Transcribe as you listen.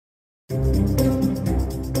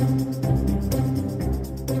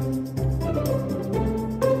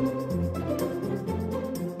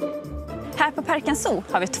Parken Zoo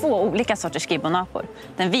har vi två olika sorters gibbonapor.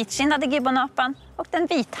 Den vitkindade gibbonapan och den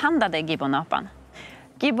vithandade gibbonapan.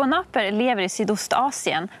 Gibbonaper lever i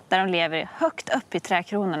Sydostasien där de lever högt upp i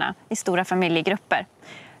trädkronorna i stora familjegrupper.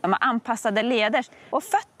 De har anpassade leder och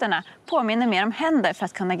fötterna påminner mer om händer för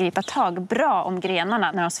att kunna gripa tag bra om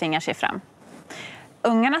grenarna när de svingar sig fram.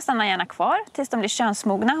 Ungarna stannar gärna kvar tills de blir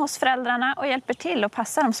könsmogna hos föräldrarna och hjälper till att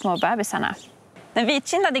passa de små bebisarna. Den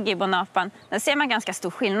vitkindade gibbonapan ser man ganska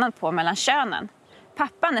stor skillnad på mellan könen.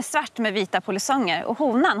 Pappan är svart med vita polisonger och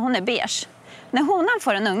honan hon är beige. När honan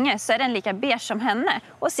får en unge så är den lika beige som henne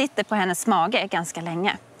och sitter på hennes mage ganska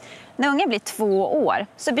länge. När ungen blir 2 år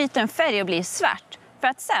så byter den färg och blir svart. För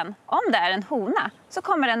att sen, om det är en hona, så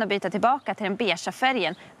kommer den att byta tillbaka till den beigea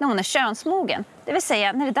färgen när hon är könsmogen. Det vill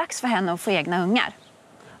säga när det är dags för henne att få egna ungar.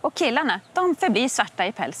 Och killarna, de förblir svarta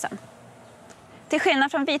i pälsen. Till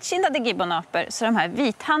skillnad från vitkindade gibbonapor så är de här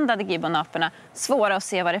vithandade gibbonaporna svåra att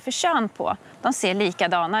se vad det är för kön på. De ser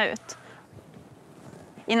likadana ut.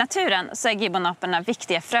 I naturen så är gibbonaporna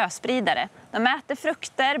viktiga fröspridare. De äter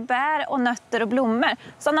frukter, bär och nötter och blommor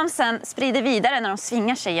som de sen sprider vidare när de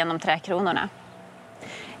svingar sig genom trädkronorna.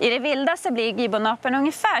 I det vilda så blir gibbonaporna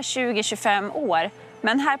ungefär 20-25 år.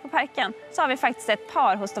 Men här på parken så har vi faktiskt ett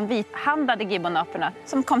par hos de vithandade gibbonaporna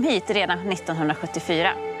som kom hit redan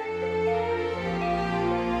 1974.